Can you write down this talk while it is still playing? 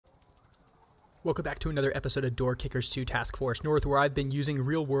Welcome back to another episode of Door Kickers 2 Task Force North, where I've been using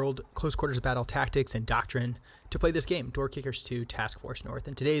real-world close quarters battle tactics and doctrine to play this game, Door Kickers 2 Task Force North.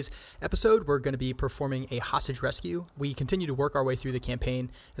 In today's episode, we're going to be performing a hostage rescue. We continue to work our way through the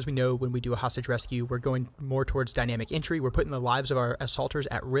campaign. As we know, when we do a hostage rescue, we're going more towards dynamic entry. We're putting the lives of our assaulters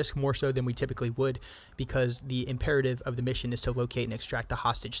at risk more so than we typically would, because the imperative of the mission is to locate and extract the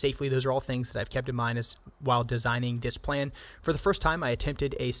hostage safely. Those are all things that I've kept in mind while designing this plan. For the first time, I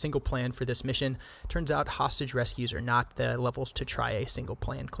attempted a single plan for this mission. Turns out hostage rescues are not the levels to try a single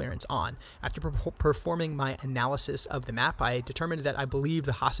plan clearance on. After performing my analysis of the map, I determined that I believe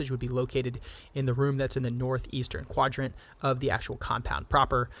the hostage would be located in the room that's in the northeastern quadrant of the actual compound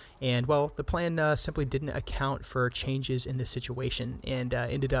proper. And well, the plan simply didn't account for changes in the situation and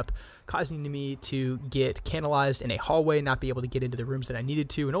ended up causing me to get canalized in a hallway, not be able to get into the rooms that I needed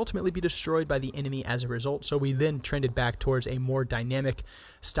to, and ultimately be destroyed by the enemy as a result. So we then trended back towards a more dynamic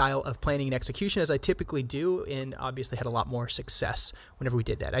style of planning and execution, as I typically do, and obviously had a lot more success whenever we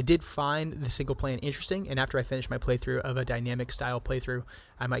did that. I did find the single plan interesting, and after I finish my playthrough of a dynamic style playthrough,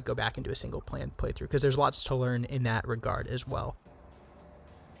 I might go back and do a single plan playthrough, because there's lots to learn in that regard as well.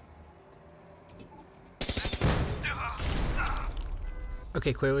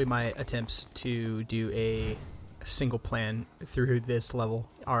 Okay, clearly my attempts to do a single plan through this level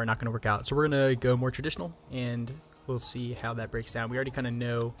are not going to work out. So we're going to go more traditional, and we'll see how that breaks down. We already kind of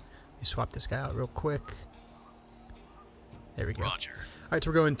know. Let me swap this guy out real quick. There we go. Roger. All right,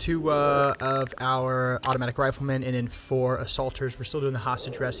 so we're going 2 of our automatic riflemen and then 4 assaulters. We're still doing the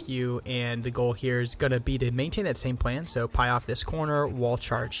hostage rescue, and the goal here is going to be to maintain that same plan. So pie off this corner, wall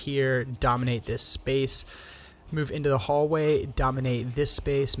charge here, dominate this space. Move into the hallway, dominate this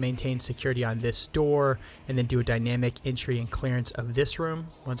space, maintain security on this door, and then do a dynamic entry and clearance of this room.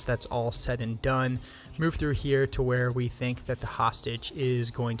 Once that's all said and done, move through here to where we think that the hostage is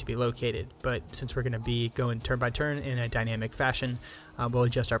going to be located. But since we're going to be going turn by turn in a dynamic fashion, we'll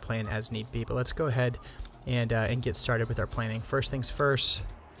adjust our plan as need be. But let's go ahead and get started with our planning. First things first,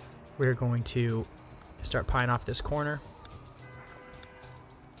 we're going to start pieing off this corner.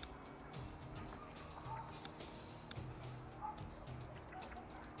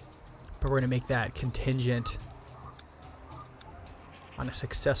 But we're going to make that contingent on a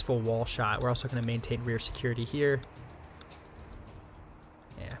successful wall shot. We're also going to maintain rear security here.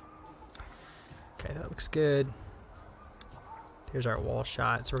 Yeah. Okay, that looks good. Here's our wall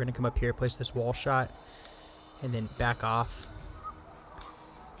shot. So we're going to come up here, place this wall shot, and then back off.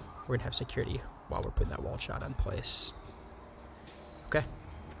 We're going to have security while we're putting that wall shot in place. Okay,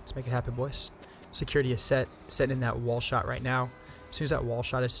 let's make it happen, boys. Security is set in that wall shot right now. As soon as that wall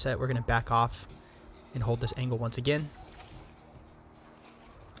shot is set, we're going to back off and hold this angle once again.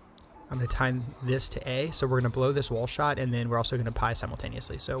 I'm going to time this to A, so we're going to blow this wall shot, and then we're also going to pie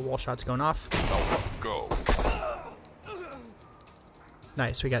simultaneously. So wall shot's going off. Go.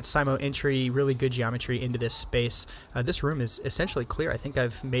 Nice, we got simo entry, really good geometry into this space. This room is essentially clear. I think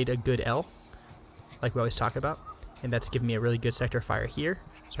I've made a good L, like we always talk about, and that's given me a really good sector fire here.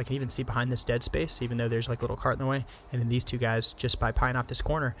 So I can even see behind this dead space, even though there's like a little cart in the way. And then these two guys, just by pieing off this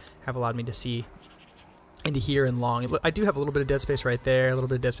corner, have allowed me to see into here and long. I do have a little bit of dead space right there, a little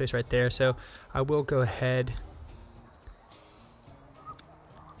bit of dead space right there. So I will go ahead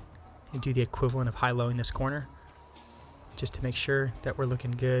and do the equivalent of high-low in this corner, just to make sure that we're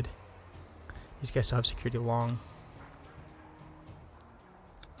looking good. These guys still have security long.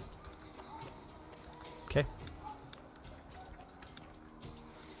 Okay.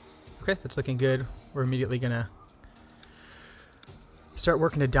 Okay, that's looking good. We're immediately going to start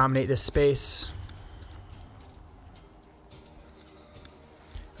working to dominate this space.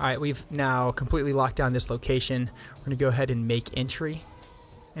 Alright, we've now completely locked down this location. We're going to go ahead and make entry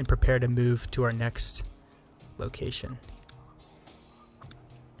and prepare to move to our next location.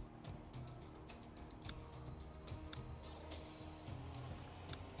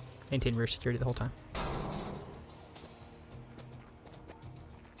 Maintain rear security the whole time.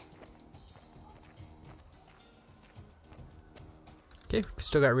 Okay,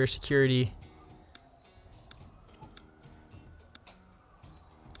 still got rear security.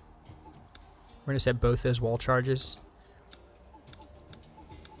 We're going to set both those wall charges.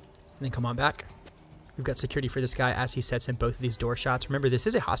 And then come on back. We've got security for this guy as he sets in both of these door shots. Remember, this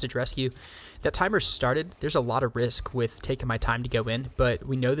is a hostage rescue. That timer started. There's a lot of risk with taking my time to go in, but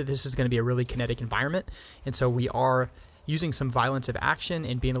we know that this is going to be a really kinetic environment, and so we are using some violence of action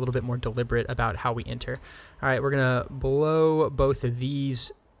and being a little bit more deliberate about how we enter. All right, we're going to blow both of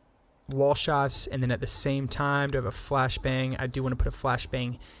these wall shots, and then at the same time, do I have a flashbang? I do want to put a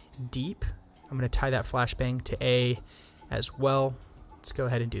flashbang deep. I'm going to tie that flashbang to A as well. Let's go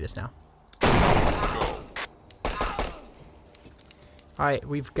ahead and do this now. All right,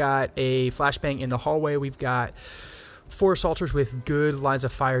 we've got a flashbang in the hallway. We've got 4 assaulters with good lines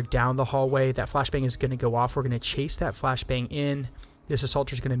of fire down the hallway. That flashbang is going to go off. We're going to chase that flashbang in. This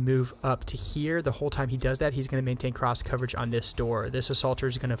assaulter is going to move up to here. The whole time he does that, he's going to maintain cross coverage on this door. This assaulter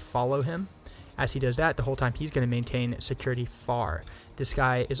is going to follow him. As he does that, the whole time he's going to maintain security far. This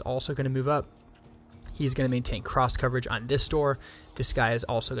guy is also going to move up. He's going to maintain cross coverage on this door. This guy is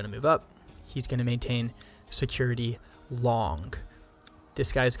also going to move up. He's going to maintain security long.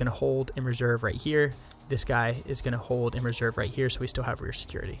 This guy is going to hold in reserve right here. This guy is going to hold in reserve right here, so we still have rear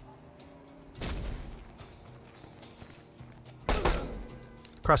security.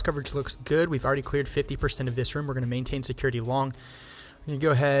 Cross coverage looks good. We've already cleared 50% of this room. We're going to maintain security long. We're going to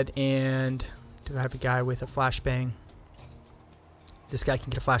go ahead and do I have a guy with a flashbang? This guy can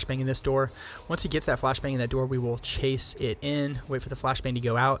get a flashbang in this door. Once he gets that flashbang in that door, we will chase it in, wait for the flashbang to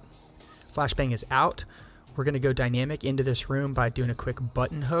go out. Flashbang is out. We're going to go dynamic into this room by doing a quick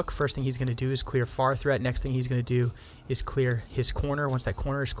button hook. First thing he's going to do is clear far threat. Next thing he's going to do is clear his corner. Once that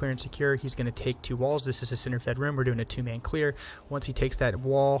corner is clear and secure, he's going to take 2 walls. This is a center fed room. We're doing a 2-man clear. Once he takes that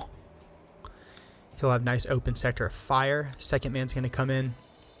wall, he'll have nice open sector of fire. Second man's going to come in.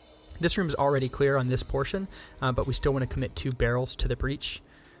 This room is already clear on this portion, but we still want to commit 2 barrels to the breach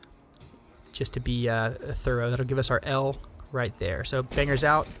just to be thorough. That'll give us our L right there. So bangers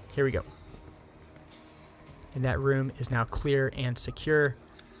out. Here we go. And that room is now clear and secure.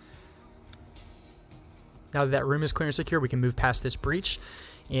 Now that that room is clear and secure, we can move past this breach,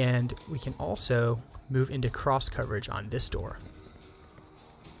 and we can also move into cross coverage on this door.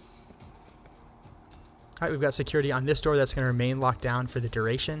 All right, we've got security on this door. That's going to remain locked down for the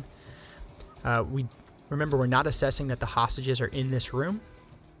duration. Remember, we're not assessing that the hostages are in this room.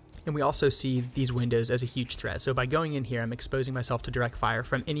 And we also see these windows as a huge threat. So by going in here, I'm exposing myself to direct fire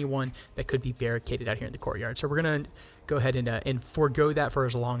from anyone that could be barricaded out here in the courtyard. So we're going to go ahead and forego that for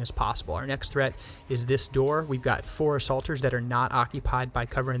as long as possible. Our next threat is this door. We've got 4 assaulters that are not occupied by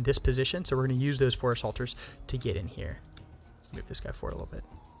cover in this position. So we're going to use those 4 assaulters to get in here. Let's move this guy forward a little bit.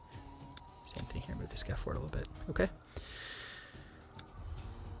 Same thing here. Move this guy forward a little bit. Okay.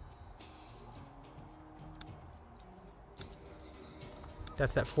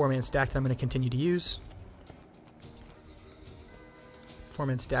 That's that 4-man stack that I'm going to continue to use.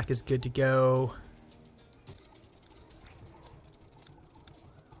 4-man stack is good to go.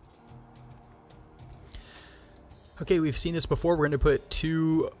 Okay, we've seen this before. We're going to put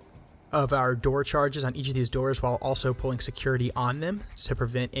 2 of our door charges on each of these doors while also pulling security on them to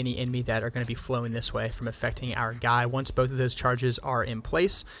prevent any enemy that are going to be flowing this way from affecting our guy. Once both of those charges are in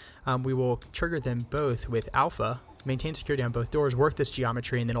place, we will trigger them both with alpha, maintain security on both doors, work this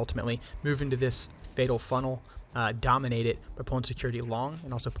geometry, and then ultimately move into this fatal funnel, dominate it by pulling security long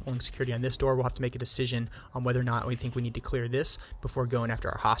and also pulling security on this door. We'll have to make a decision on whether or not we think we need to clear this before going after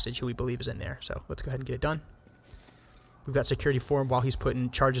our hostage, who we believe is in there. So let's go ahead and get it done. We've got security for him while he's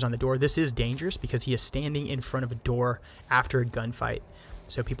putting charges on the door. This is dangerous because he is standing in front of a door after a gunfight.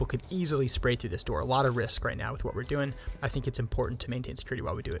 So people could easily spray through this door. A lot of risk right now with what we're doing. I think it's important to maintain security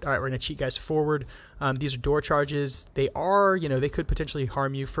while we do it. All right, we're going to cheat guys forward. These are door charges. They are, they could potentially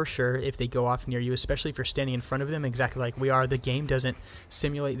harm you for sure if they go off near you, especially if you're standing in front of them exactly like we are. The game doesn't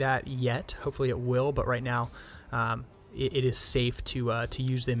simulate that yet. Hopefully it will, but right now it is safe to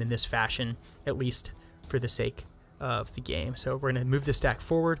use them in this fashion, at least for the sake of the game. So we're going to move the stack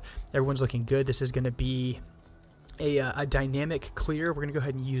forward. Everyone's looking good. This is going to be a dynamic clear. We're going to go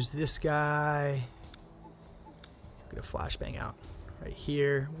ahead and use this guy. Get a flashbang out right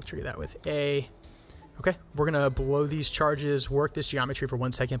here. We'll trigger that with A. Okay, we're going to blow these charges, work this geometry for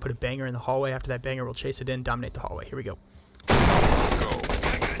 1 second, put a banger in the hallway. After that banger, we'll chase it in, dominate the hallway. Here we go.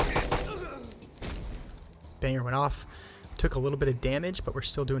 Banger went off. Took a little bit of damage, but we're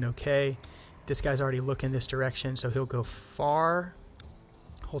still doing okay. This guy's already looking this direction, so he'll go far.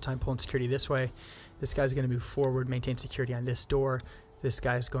 Whole time pulling security this way. This guy's going to move forward, maintain security on this door. This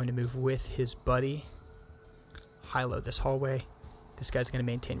guy's going to move with his buddy. High-low this hallway. This guy's going to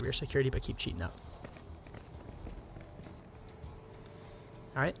maintain rear security, but keep cheating up.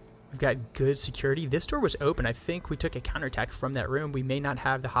 All right, we've got good security. This door was open. I think we took a counterattack from that room. We may not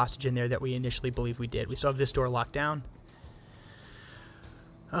have the hostage in there that we initially believed we did. We still have this door locked down.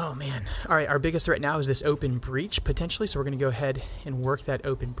 Oh, man. All right, our biggest threat now is this open breach, potentially, so we're going to go ahead and work that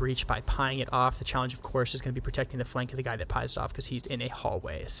open breach by pieing it off. The challenge, of course, is going to be protecting the flank of the guy that pies it off because he's in a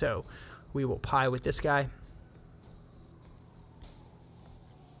hallway. So we will pie with this guy.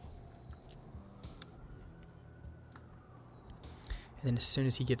 And then as soon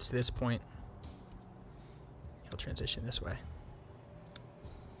as he gets to this point, he'll transition this way.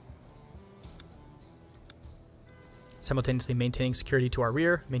 simultaneously maintaining security to our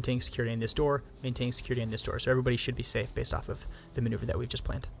rear, maintaining security in this door, maintaining security in this door. So everybody should be safe based off of the maneuver that we've just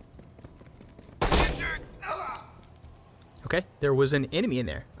planned. Okay, there was an enemy in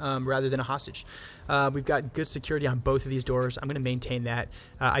there rather than a hostage. We've got good security on both of these doors. I'm going to maintain that.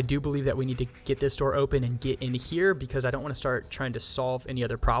 I do believe that we need to get this door open and get in here because I don't want to start trying to solve any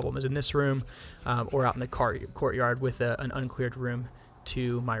other problems in this room or out in the courtyard with an uncleared room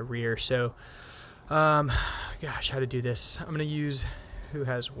to my rear. So, gosh, how to do this? I'm going to use who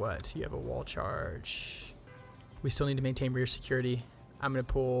has what? You have a wall charge. We still need to maintain rear security. I'm going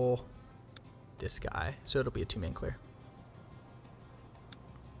to pull this guy, so it'll be a two-man clear.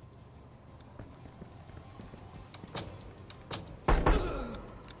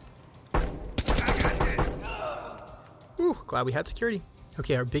 Glad we had security.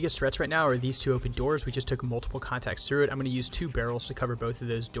 Okay, our biggest threats right now are these two open doors. We just took multiple contacts through it. I'm going to use 2 barrels to cover both of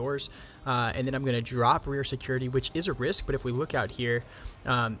those doors. And then I'm going to drop rear security, which is a risk. But if we look out here,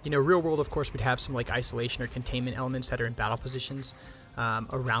 you know, real world, of course, we'd have some like isolation or containment elements that are in battle positions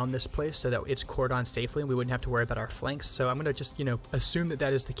around this place so that it's cordoned safely and we wouldn't have to worry about our flanks. So I'm going to just, you know, assume that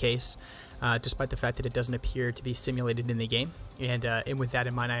that is the case, despite the fact that it doesn't appear to be simulated in the game. And with that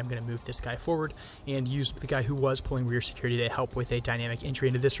in mind, I am going to move this guy forward and use the guy who was pulling rear security to help with a dynamic entry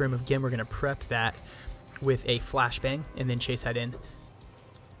into this room. Again, we're going to prep that with a flashbang and then chase that in.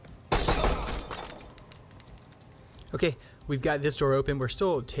 Okay, we've got this door open. We're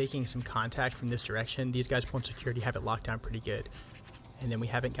still taking some contact from this direction. These guys pulling security have it locked down pretty good. And then we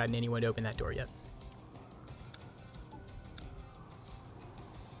haven't gotten anyone to open that door yet.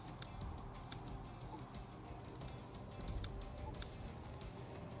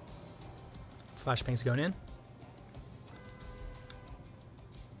 Flashbang's going in.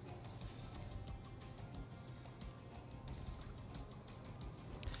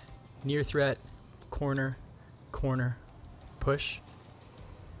 Near threat, corner, corner, push.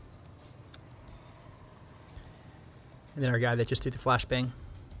 And then our guy that just threw the flashbang.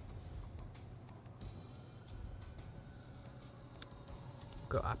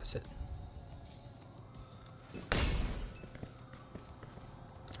 Go opposite.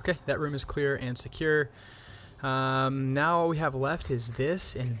 Okay, that room is clear and secure. Now all we have left is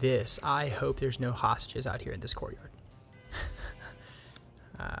this and this. I hope there's no hostages out here in this courtyard.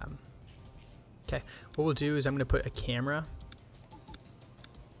 Okay, what we'll do is I'm going to put a camera.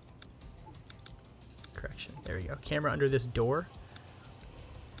 Correction, there we go. Camera under this door.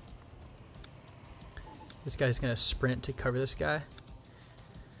 This guy's going to sprint to cover this guy.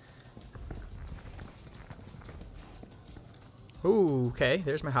 Ooh, okay,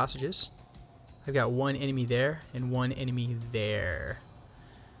 there's my hostages. I've got one enemy there and one enemy there.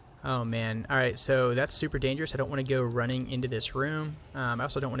 Oh man, alright, so that's super dangerous. I don't want to go running into this room. I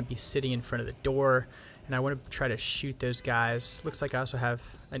also don't want to be sitting in front of the door, and I want to try to shoot those guys. Looks like I also have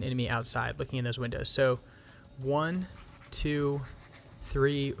an enemy outside looking in those windows. So 1, 2,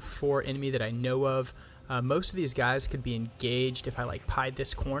 3, 4 enemy that I know of. Most of these guys could be engaged if I like pied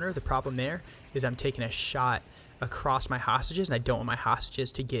this corner. The problem there is I'm taking a shot across my hostages, and I don't want my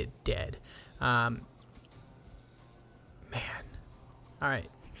hostages to get dead. Man. Alright.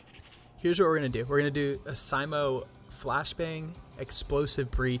 Here's what we're going to do. We're going to do a Simo flashbang, explosive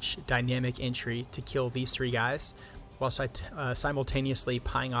breach, dynamic entry to kill these 3 guys, whilst I simultaneously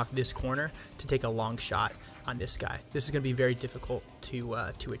pieing off this corner to take a long shot on this guy. This is going to be very difficult to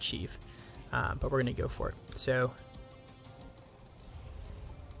achieve, but we're going to go for it. So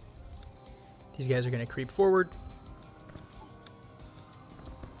these guys are going to creep forward.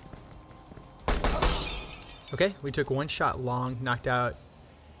 Okay, we took 1 shot long, knocked out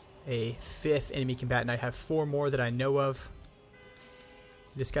a 5th enemy combatant. I have 4 more that I know of.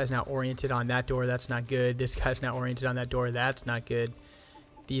 This guy's now oriented on that door. That's not good. This guy's now oriented on that door. That's not good.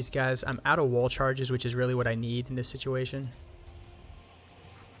 These guys, I'm out of wall charges, which is really what I need in this situation.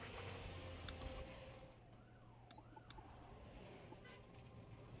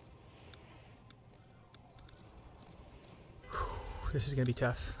 This is going to be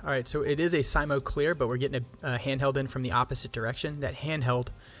tough. All right, so it is a Simo clear, but we're getting a handheld in from the opposite direction. That handheld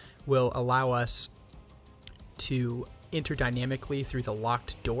will allow us to enter dynamically through the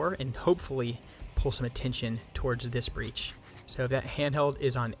locked door and hopefully pull some attention towards this breach. So if that handheld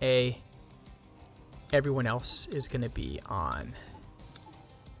is on A, everyone else is going to be on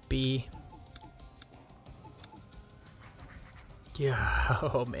B. Yeah,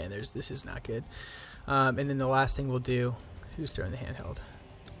 oh man, this is not good. And then the last thing we'll do, who's throwing the handheld?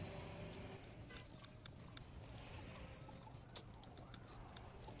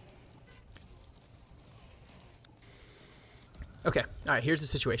 Okay, all right, here's the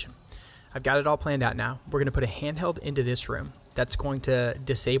situation. I've got it all planned out now. We're going to put a handheld into this room. That's going to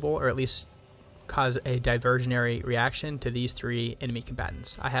disable, or at least cause a diversionary reaction to these 3 enemy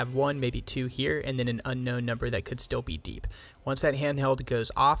combatants. I have 1, maybe 2 here, and then an unknown number that could still be deep. Once that handheld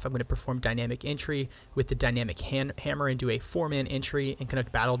goes off, I'm going to perform dynamic entry with the dynamic hammer and do a 4-man entry and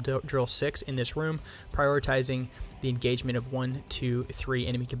conduct battle drill 6 in this room, prioritizing the engagement of 1, 2, 3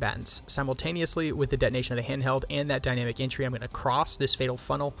 enemy combatants. Simultaneously with the detonation of the handheld and that dynamic entry, I'm going to cross this fatal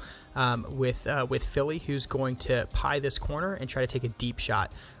funnel with Philly, who's going to pie this corner and try to take a deep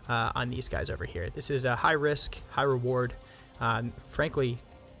shot on these guys over here. This is a high risk, high reward. Frankly,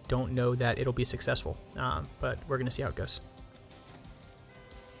 don't know that it'll be successful, but we're going to see how it goes.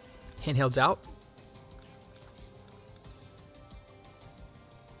 Handheld's out.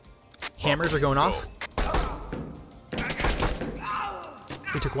 Hammers are going off.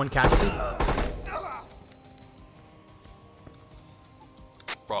 We took 1 casualty.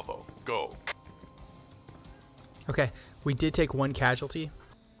 Bravo, go. Okay, we did take 1 casualty.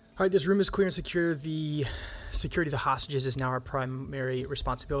 All right, this room is clear and secure. The security of the hostages is now our primary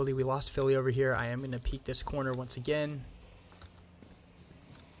responsibility. We lost Philly over here. I am going to peek this corner once again.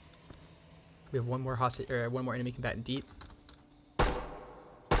 We have 1 more hostage, or 1 more enemy combatant deep.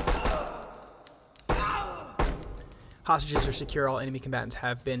 Hostages are secure. All enemy combatants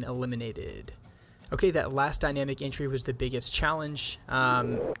have been eliminated. Okay, that last dynamic entry was the biggest challenge.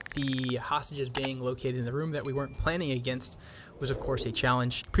 The hostages being located in the room that we weren't planning against was, of course, a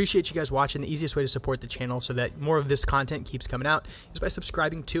challenge. Appreciate you guys watching. The easiest way to support the channel so that more of this content keeps coming out is by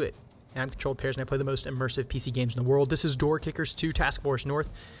subscribing to it. I'm Controlled Pairs, and I play the most immersive PC games in the world. This is Door Kickers 2 Task Force North,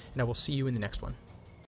 and I will see you in the next one.